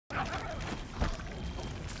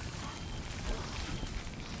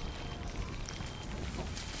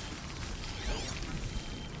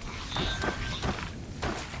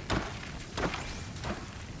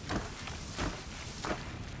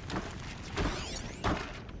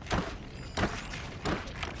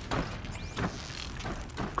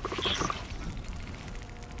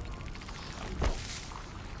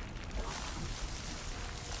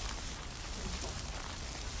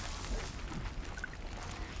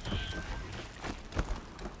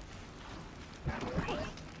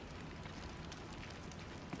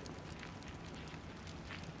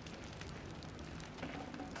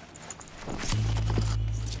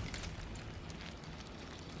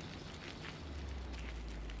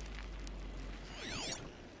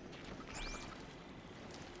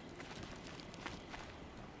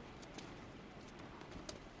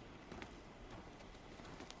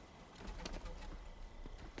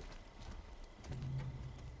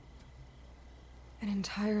An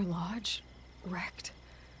entire lodge wrecked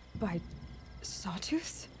by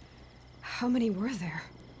sawtooths? How many were there?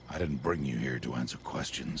 I didn't bring you here to answer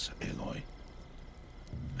questions, Aloy.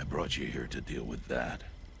 I brought you here to deal with that.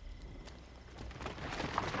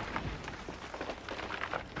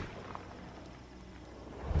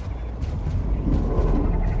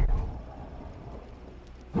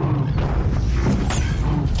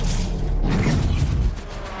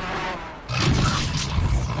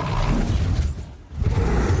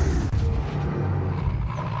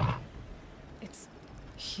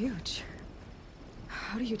 Huge.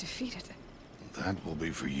 How do you defeat it? That will be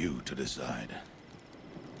for you to decide.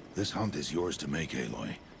 This hunt is yours to make,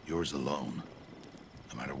 Aloy. Yours alone.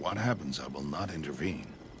 No matter what happens, I will not intervene.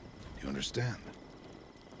 Do you understand?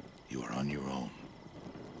 You are on your own.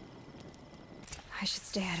 I should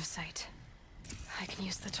stay out of sight. I can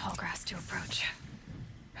use the tall grass to approach.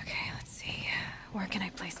 Okay, let's see. Where can I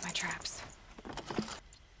place my traps?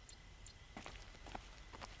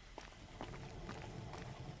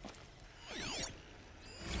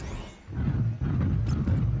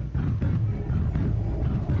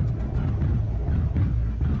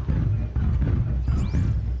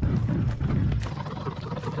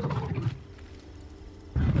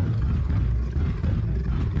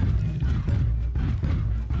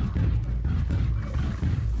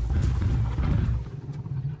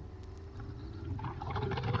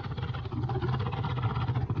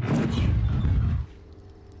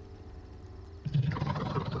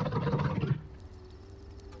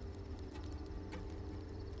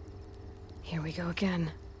 Here we go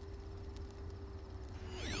again.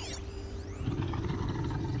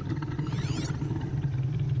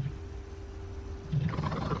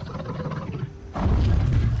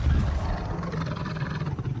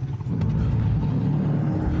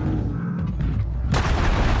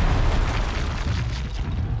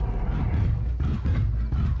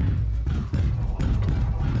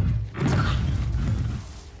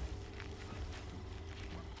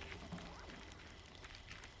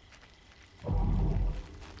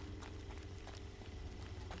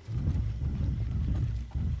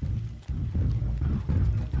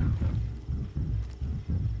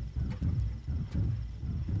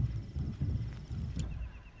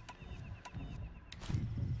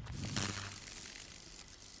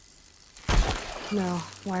 No,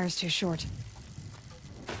 wire's too short.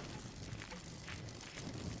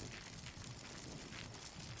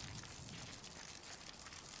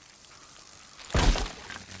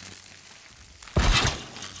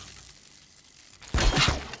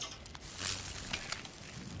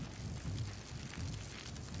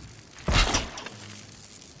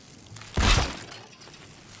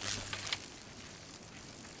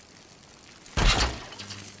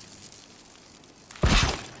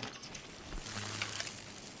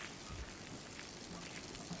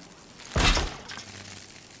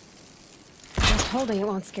 Holding it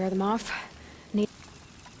won't scare them off.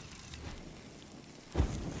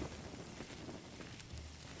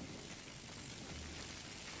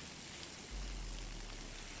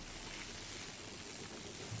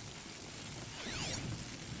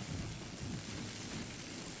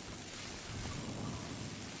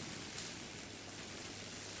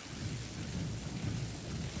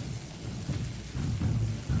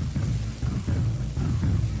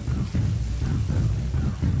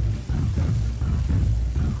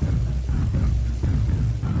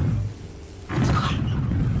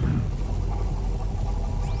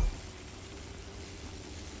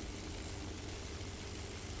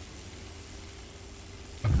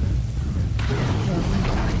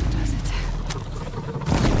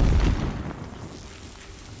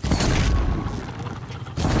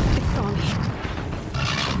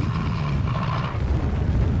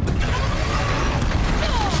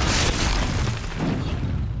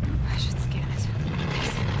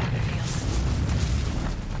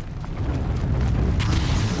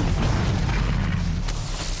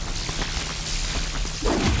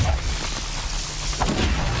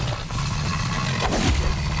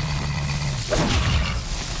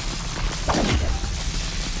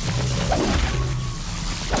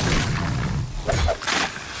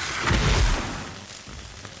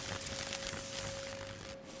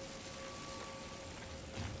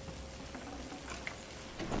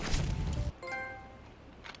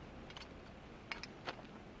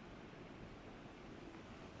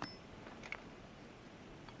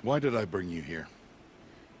 Why did I bring you here?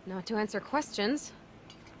 Not to answer questions.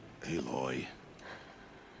 Aloy.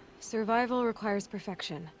 Survival requires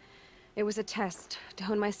perfection. It was a test to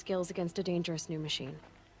hone my skills against a dangerous new machine.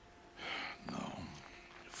 No.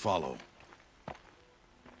 Follow.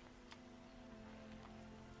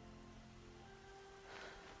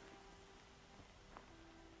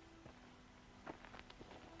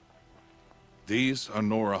 These are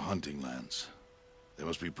Nora hunting lands. They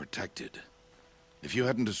must be protected. If you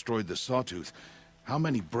hadn't destroyed the Sawtooth, how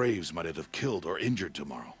many Braves might it have killed or injured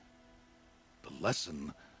tomorrow? The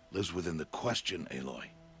lesson lives within the question, Aloy.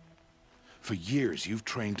 For years, you've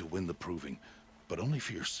trained to win the proving, but only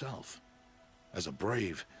for yourself. As a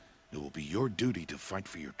Brave, it will be your duty to fight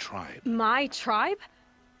for your tribe. My tribe?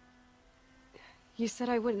 You said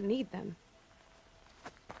I wouldn't need them.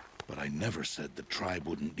 But I never said the tribe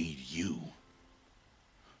wouldn't need you.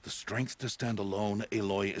 The strength to stand alone,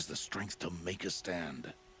 Aloy, is the strength to make a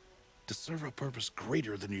stand. To serve a purpose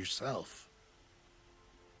greater than yourself.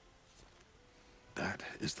 That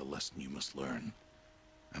is the lesson you must learn.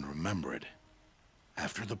 And remember it.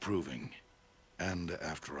 After the proving. And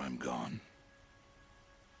after I'm gone.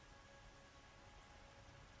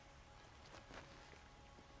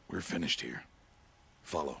 We're finished here.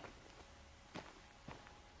 Follow.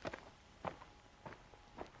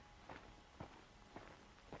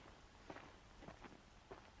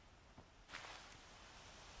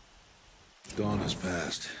 Dawn has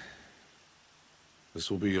passed.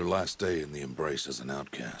 This will be your last day in the Embrace as an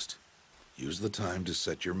outcast. Use the time to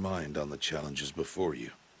set your mind on the challenges before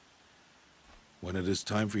you. When it is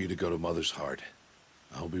time for you to go to Mother's Heart,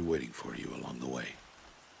 I'll be waiting for you along the way.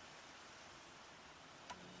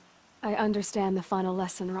 I understand the final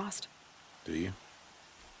lesson, Rost. Do you?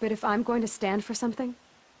 But if I'm going to stand for something,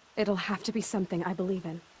 it'll have to be something I believe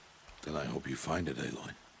in. Then I hope you find it,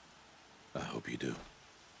 Aloy. I hope you do.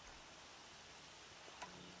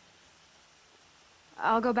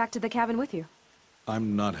 I'll go back to the cabin with you.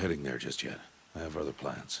 I'm not heading there just yet. I have other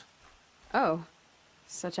plans. Oh.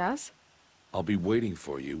 Such as? I'll be waiting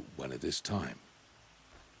for you when it is time.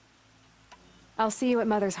 I'll see you at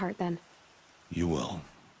Mother's Heart then. You will.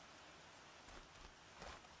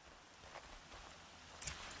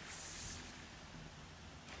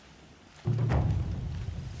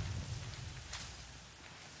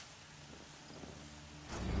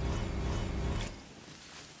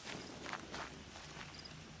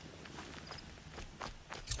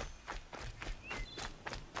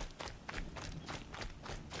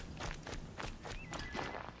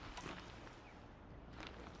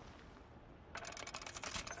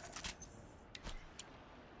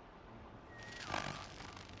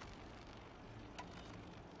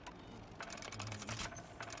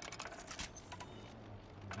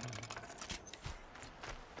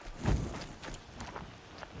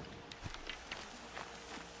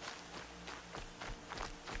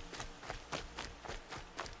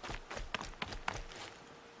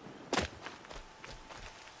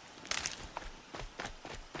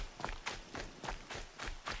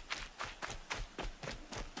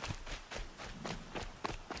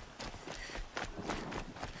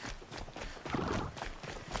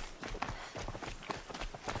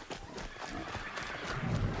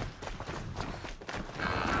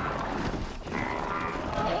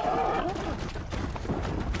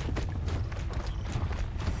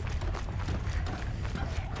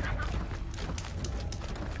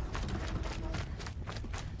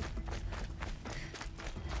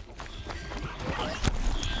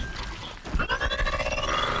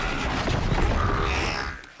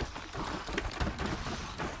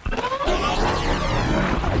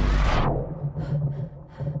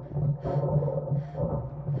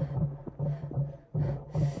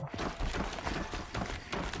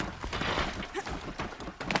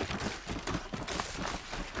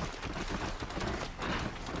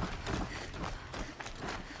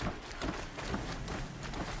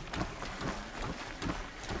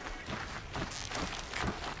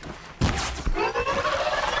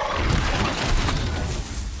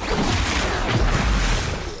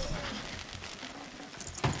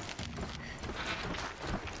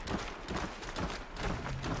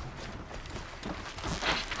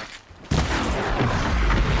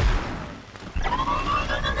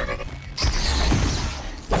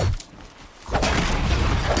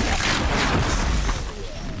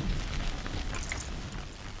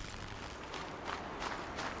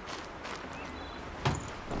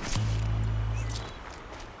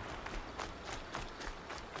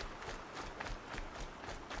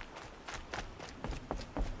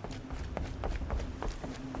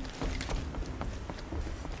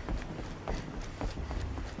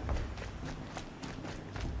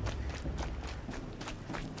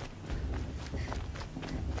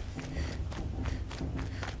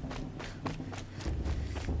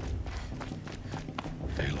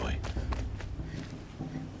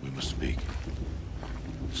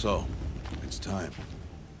 So, it's time.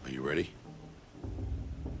 Are you ready?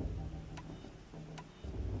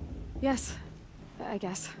 Yes, I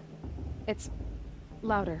guess. It's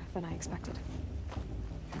louder than I expected.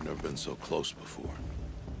 You've never been so close before.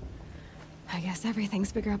 I guess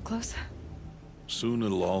everything's bigger up close. Soon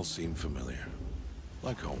it'll all seem familiar.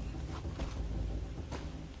 Like home.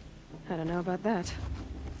 I don't know about that.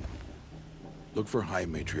 Look for High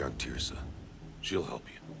Matriarch Tirsa. She'll help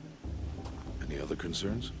you. Any other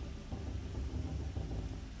concerns?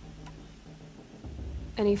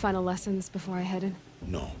 Any final lessons before I head in?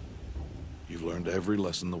 No. You've learned every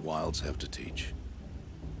lesson the Wilds have to teach.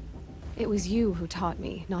 It was you who taught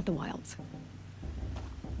me, not the Wilds.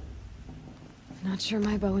 Not sure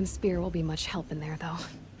my bow and spear will be much help in there, though.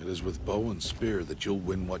 It is with bow and spear that you'll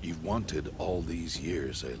win what you've wanted all these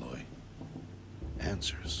years, Aloy.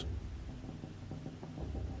 Answers.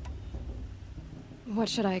 What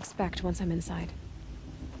should I expect once I'm inside?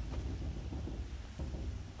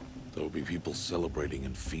 There will be people celebrating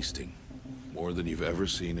and feasting. More than you've ever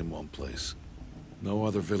seen in one place. No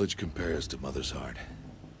other village compares to Mother's Heart.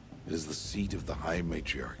 It is the seat of the High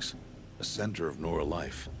Matriarchs, a center of Nora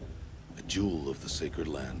life, a jewel of the sacred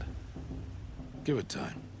land. Give it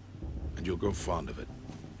time, and you'll grow fond of it.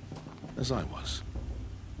 As I was,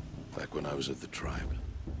 back when I was of the tribe.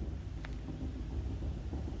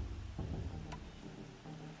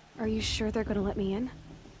 Are you sure they're gonna let me in?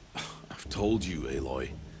 I've told you,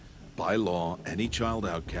 Aloy. By law, any child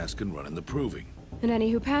outcast can run in the proving. And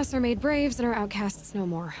any who pass are made braves and are outcasts no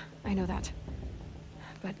more. I know that.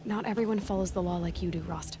 But not everyone follows the law like you do,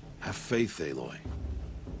 Rost. Have faith, Aloy.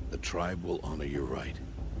 The tribe will honor your right.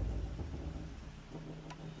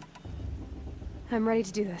 I'm ready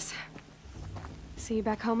to do this. See you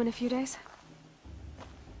back home in a few days?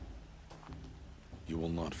 You will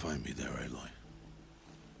not find me there, Aloy.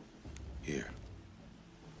 Here.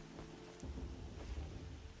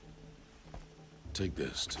 Take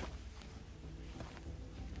this to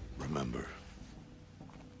remember.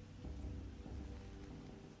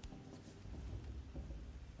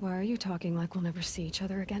 Why are you talking like we'll never see each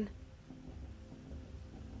other again?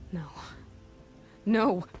 No.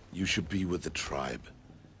 No! You should be with the tribe.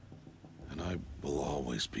 And I will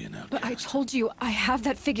always be an outcast. But I told you, I have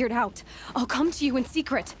that figured out. I'll come to you in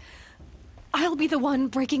secret. I'll be the one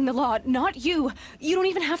breaking the law, not you. You don't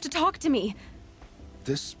even have to talk to me.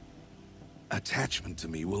 This attachment to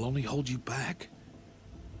me will only hold you back.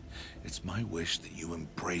 It's my wish that you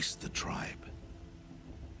embrace the tribe.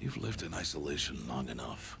 You've lived in isolation long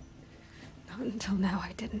enough. Not until now,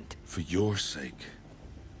 I didn't. For your sake,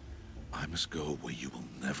 I must go where you will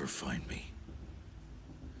never find me.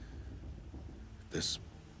 This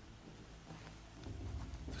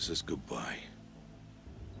is goodbye.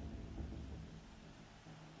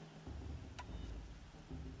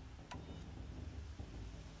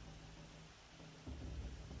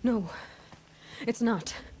 No, it's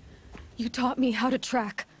not. You taught me how to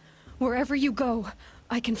track. Wherever you go,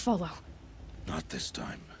 I can follow. Not this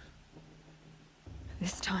time.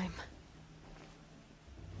 This time.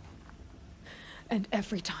 And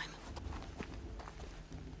every time.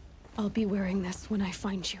 I'll be wearing this when I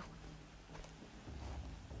find you.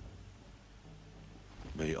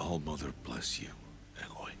 May All-Mother bless you,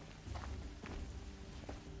 Aloy.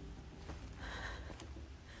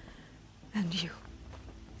 And you.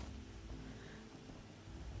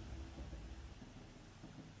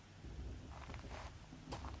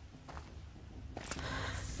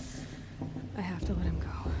 I have to let him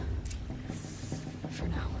go. For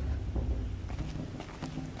now.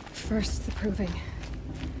 First, the proving.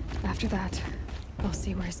 After that, I'll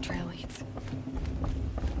see where his trail leads.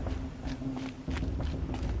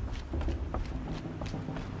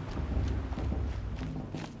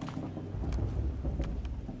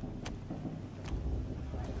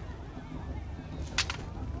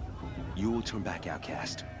 You will turn back,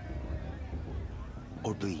 outcast.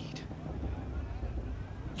 Or bleed.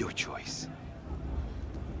 Your choice.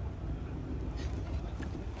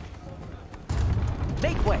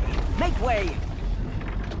 Make way! Make way!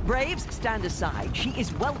 Braves, stand aside. She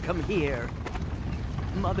is welcome here.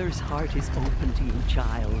 Mother's heart is open to you,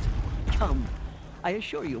 child. Come. I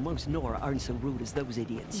assure you, most Nora aren't so rude as those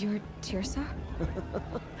idiots. You're Tirsa?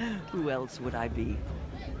 Who else would I be?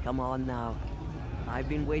 Come on now. I've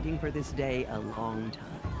been waiting for this day a long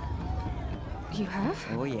time. You have?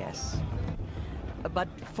 Oh, yes. But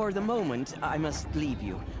for the moment, I must leave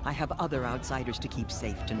you. I have other outsiders to keep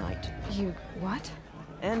safe tonight. You... what?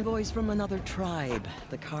 Envoys from another tribe,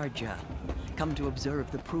 the Karja. Come to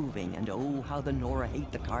observe the proving, and oh, how the Nora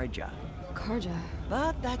hate the Karja. Karja.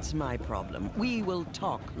 But that's my problem. We will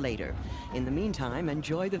talk later. In the meantime,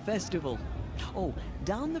 enjoy the festival. Oh,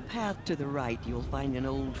 down the path to the right, you'll find an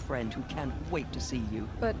old friend who can't wait to see you.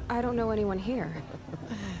 But I don't know anyone here.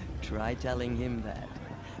 Try telling him that.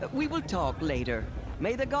 We will talk later.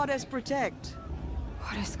 May the goddess protect.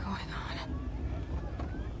 What is going on?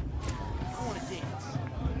 I want to dance.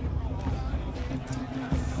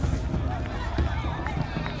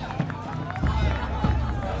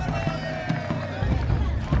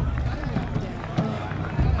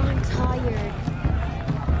 I'm tired.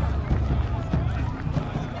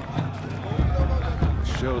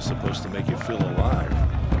 The show's supposed to make you feel alive,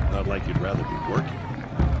 not like you'd rather be working.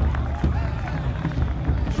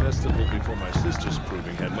 The festival before my sister's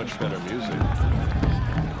proving had much better music.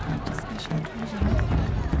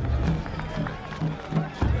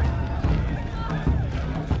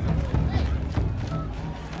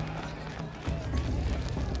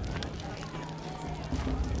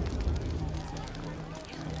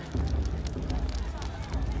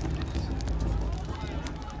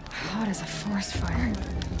 Hot as a forest fire.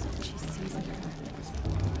 She sees it.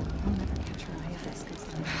 I'll never catch her eye if this goes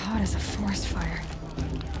on. Hot as a forest fire.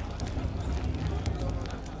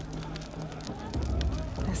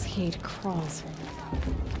 This heat crawls.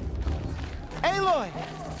 Aloy!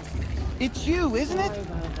 It's you, isn't it?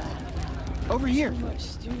 Over here.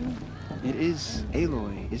 It is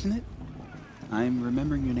Aloy, isn't it? I'm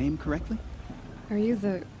remembering your name correctly? Are you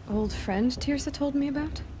the old friend Tirsa told me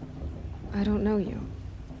about? I don't know you.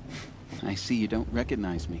 I see you don't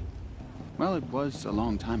recognize me. Well, it was a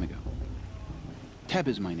long time ago. Teb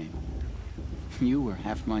is my name. You were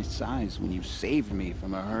half my size when you saved me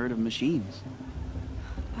from a herd of machines.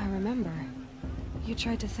 I remember. You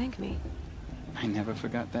tried to thank me. I never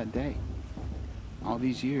forgot that day. All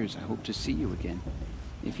these years, I hope to see you again,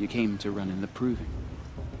 if you came to run in the proving.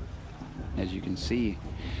 As you can see,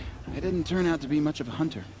 I didn't turn out to be much of a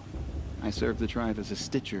hunter. I served the tribe as a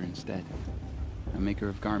stitcher instead, a maker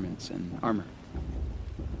of garments and armor.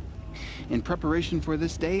 In preparation for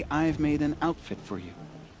this day, I've made an outfit for you.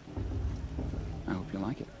 I hope you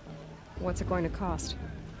like it. What's it going to cost?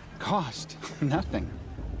 Cost? Nothing.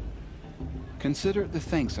 Consider it the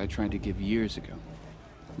thanks I tried to give years ago.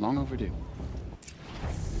 Long overdue.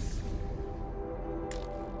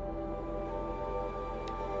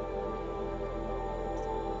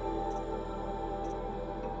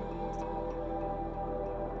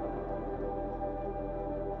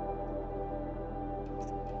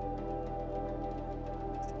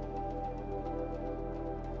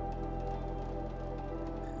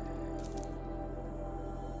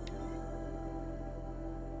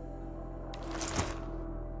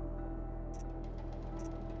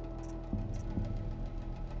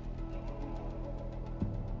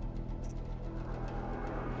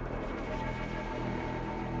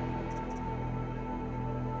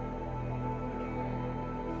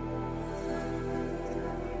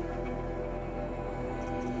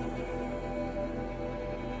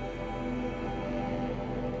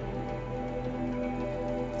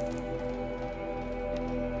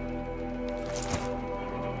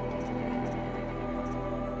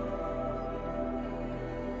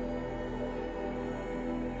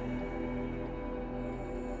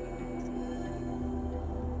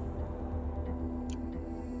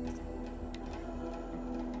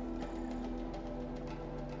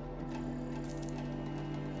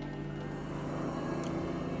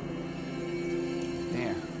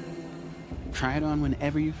 Try it on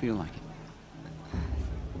whenever you feel like it.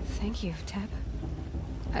 Thank you, Teb.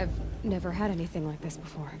 I've never had anything like this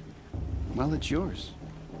before. Well, it's yours.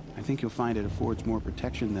 I think you'll find it affords more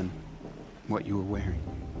protection than what you were wearing.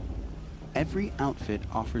 Every outfit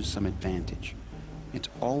offers some advantage. It's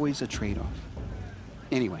always a trade-off.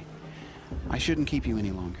 Anyway, I shouldn't keep you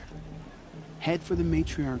any longer. Head for the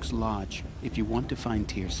Matriarch's Lodge if you want to find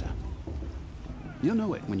Tirsa. You'll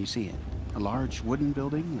know it when you see it. A large wooden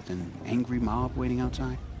building with an angry mob waiting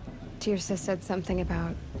outside. Tirsa said something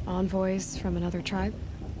about envoys from another tribe?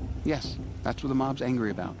 Yes, that's what the mob's angry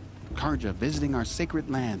about. Karja visiting our sacred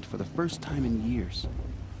land for the first time in years.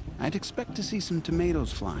 I'd expect to see some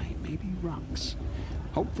tomatoes fly, maybe rocks.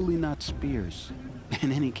 Hopefully not spears.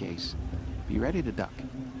 In any case, be ready to duck.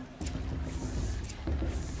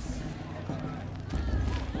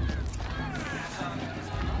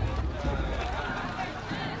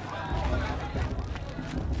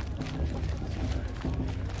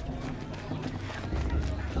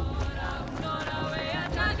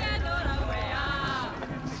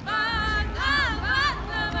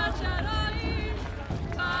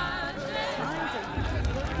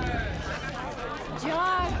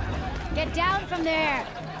 Get down from there!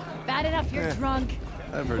 Bad enough you're drunk.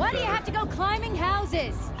 I've heard Why do you better. have to go climbing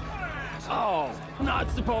houses? Oh, not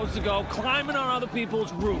supposed to go climbing on other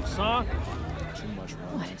people's roofs, huh? Too much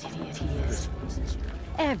What an idiot he is.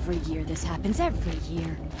 Every year this happens, every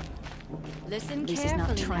year. Listen Lisa's not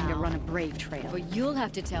carefully trying to now, run a brave trail. for you'll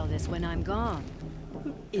have to tell this when I'm gone.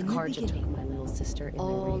 In the Hard to beginning, take my little sister in their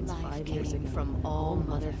all reigns life 5 years came ago. from all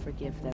Mother mother. forgive them.